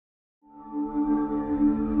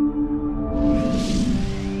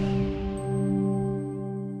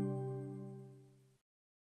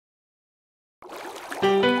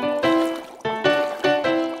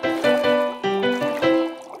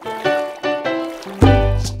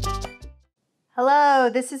Hello,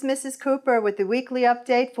 this is Mrs. Cooper with the weekly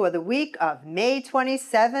update for the week of May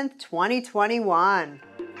 27th, 2021.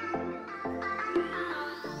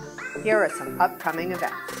 Here are some upcoming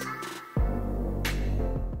events.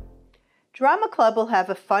 Drama Club will have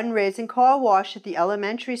a fundraising car wash at the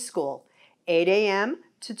elementary school, 8 a.m.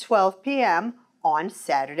 to 12 p.m. on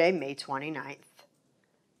Saturday, May 29th.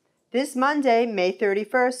 This Monday, May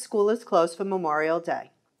 31st, school is closed for Memorial Day.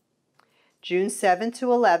 June 7th to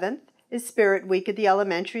 11th is Spirit Week at the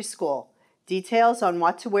elementary school. Details on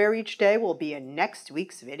what to wear each day will be in next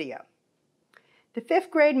week's video. The 5th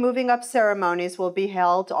grade moving up ceremonies will be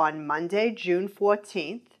held on Monday, June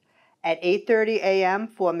 14th at 8:30 a.m.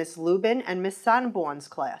 for Miss Lubin and Miss Sonneborn's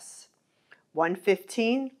class.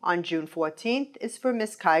 1:15 on June 14th is for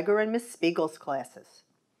Miss Kiger and Miss Spiegel's classes.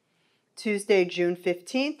 Tuesday, June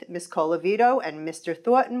 15th, Miss Colavito and Mr.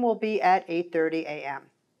 Thornton will be at 8:30 a.m.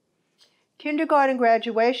 Kindergarten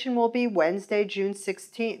graduation will be Wednesday, June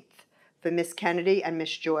 16th for Miss Kennedy and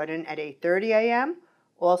Miss Jordan at 8:30 a.m.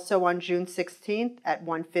 Also on June 16th at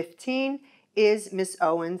 1:15 is Miss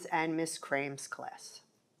Owens and Miss Crame's class.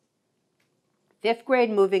 5th grade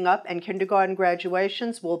moving up and kindergarten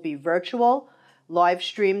graduations will be virtual,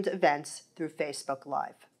 live-streamed events through Facebook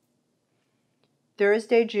Live.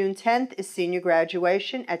 Thursday, June 10th is senior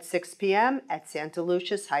graduation at 6 p.m. at Santa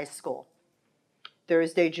Lucia's High School.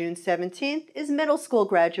 Thursday, June 17th is middle school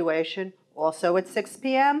graduation, also at 6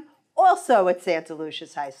 p.m., also at Santa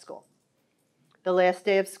Lucia's High School. The last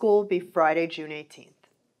day of school will be Friday, June 18th.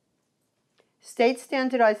 State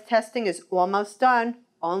standardized testing is almost done,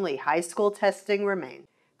 only high school testing remains.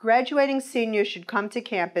 Graduating seniors should come to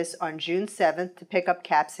campus on June 7th to pick up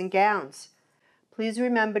caps and gowns. Please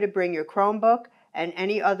remember to bring your Chromebook and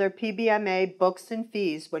any other PBMA books and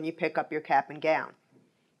fees when you pick up your cap and gown.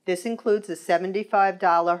 This includes a $75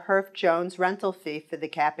 Herff Jones rental fee for the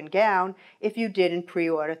cap and gown if you didn't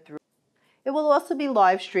pre-order through. It will also be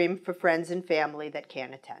live streamed for friends and family that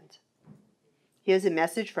can't attend. Here's a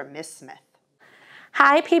message from Miss Smith.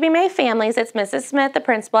 Hi PBMA families, it's Mrs. Smith, the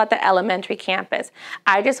principal at the elementary campus.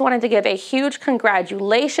 I just wanted to give a huge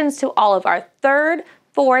congratulations to all of our 3rd,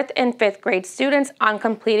 4th, and 5th grade students on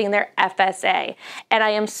completing their FSA. And I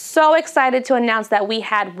am so excited to announce that we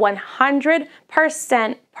had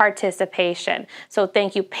 100% participation. So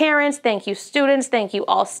thank you parents, thank you students, thank you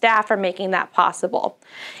all staff for making that possible.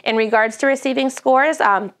 In regards to receiving scores,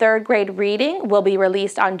 3rd grade reading will be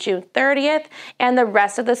released on June 30th, and the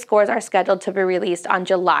rest of the scores are scheduled to be released on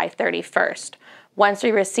July 31st. Once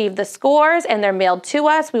we receive the scores and they're mailed to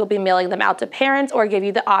us, we will be mailing them out to parents or give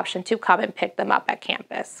you the option to come and pick them up at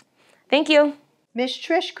campus. Thank you. Miss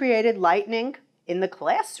Trish created lightning in the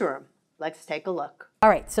classroom. Let's take a look. All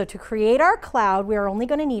right, so to create our cloud, we're only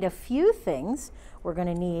going to need a few things. We're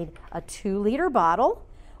going to need a 2-liter bottle.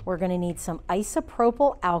 We're going to need some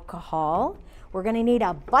isopropyl alcohol. We're going to need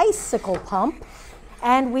a bicycle pump.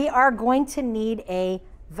 And we are going to need a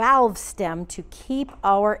valve stem to keep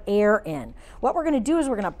our air in. What we're going to do is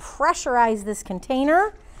we're going to pressurize this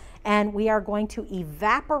container, and we are going to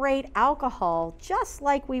evaporate alcohol just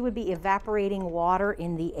like we would be evaporating water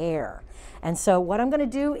in the air. And so what I'm going to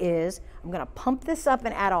do is I'm going to pump this up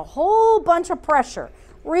and add a whole bunch of pressure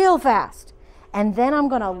real fast. And then I'm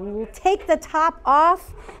going to take the top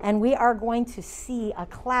off, and we are going to see a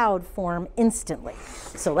cloud form instantly.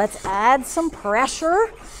 So let's add some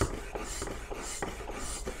pressure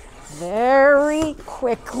very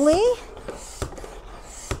quickly.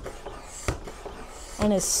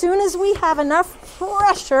 And as soon as we have enough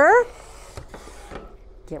pressure,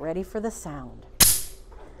 get ready for the sound.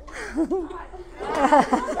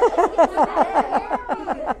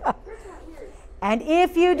 And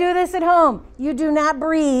if you do this at home, you do not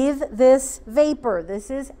breathe this vapor. This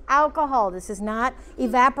is alcohol. This is not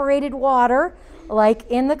evaporated water like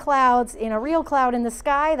in the clouds, in a real cloud in the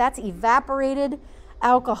sky. That's evaporated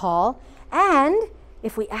alcohol. And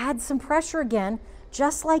if we add some pressure again,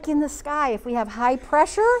 just like in the sky, if we have high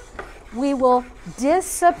pressure, we will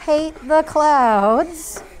dissipate the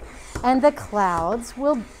clouds, and the clouds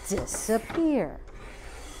will disappear.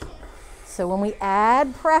 So when we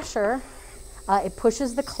add pressure, it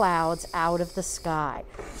pushes the clouds out of the sky.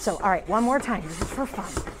 So, all right, one more time. This is for fun.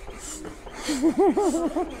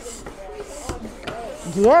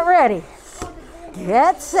 Get ready.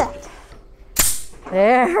 Get set.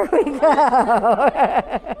 There we go.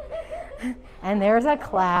 And there's a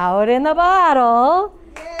cloud in the bottle.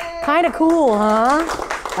 Kind of cool, huh?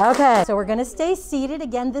 Okay, so we're going to stay seated.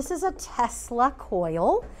 Again, this is a Tesla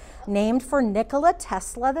coil named for Nikola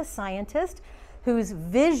Tesla, the scientist, whose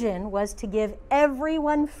vision was to give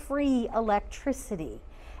everyone free electricity.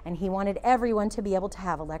 And he wanted everyone to be able to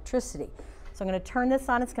have electricity. So I'm going to turn this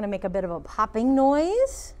on. It's going to make a bit of a popping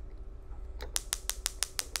noise.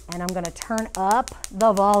 And I'm going to turn up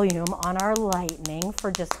the volume on our lightning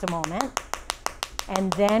for just a moment.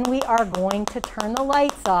 And then we are going to turn the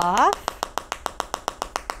lights off.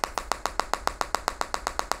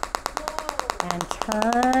 And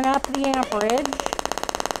turn up the amperage.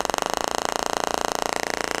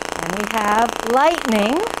 And we have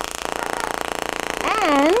lightning.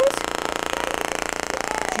 And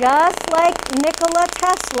just like Nikola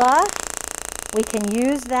Tesla, we can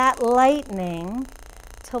use that lightning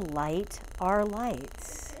to light our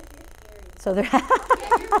lights. So, there's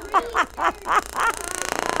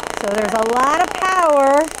a lot of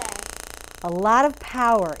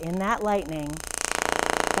power in that lightning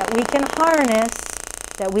that we can harness,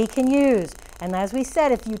 that we can use. And as we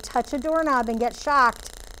said, if you touch a doorknob and get shocked,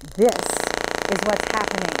 this is what's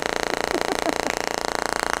happening.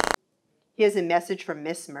 Here's a message from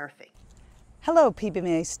Miss Murphy. Hello,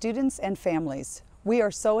 PBMA students and families. We are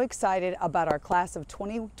so excited about our class of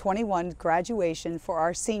 2021 graduation for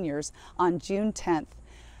our seniors on June 10th.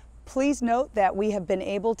 Please note that we have been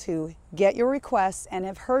able to get your requests and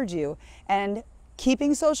have heard you, and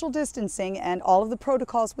keeping social distancing and all of the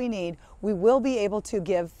protocols we need, we will be able to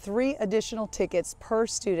give 3 additional tickets per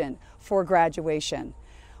student for graduation.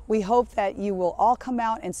 We hope that you will all come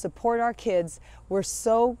out and support our kids. We're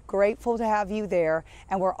so grateful to have you there,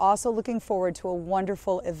 and we're also looking forward to a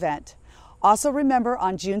wonderful event. Also remember,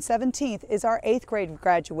 on June 17th is our 8th grade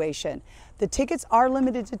graduation. The tickets are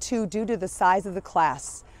limited to 2 due to the size of the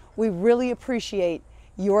class. We really appreciate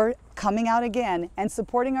your coming out again and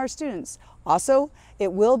supporting our students. Also,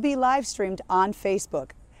 it will be live streamed on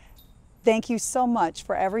Facebook. Thank you so much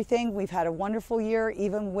for everything. We've had a wonderful year,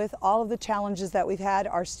 even with all of the challenges that we've had.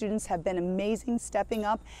 Our students have been amazing, stepping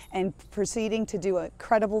up and proceeding to do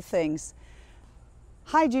incredible things.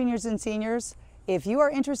 Hi, juniors and seniors. If you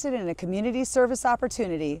are interested in a community service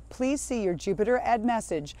opportunity, please see your Jupiter Ed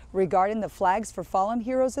message regarding the Flags for Fallen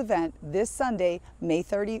Heroes event this Sunday, May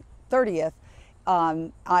 30th,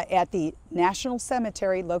 at the National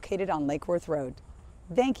Cemetery located on Lake Worth Road.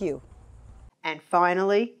 Thank you. And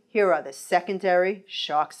finally, here are the secondary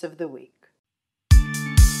shocks of the week.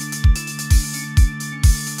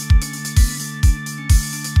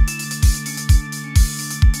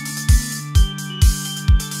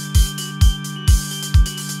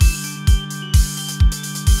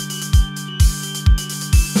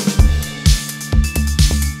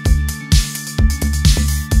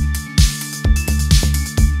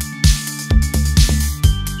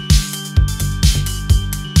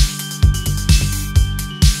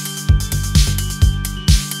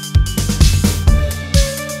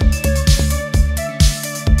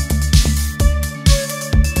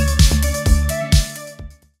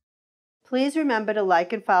 Please remember to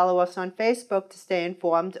like and follow us on Facebook to stay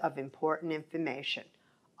informed of important information.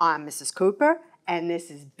 I'm Mrs. Cooper, and this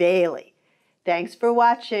is Bailey. Thanks for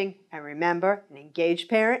watching, and remember, an engaged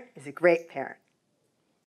parent is a great parent.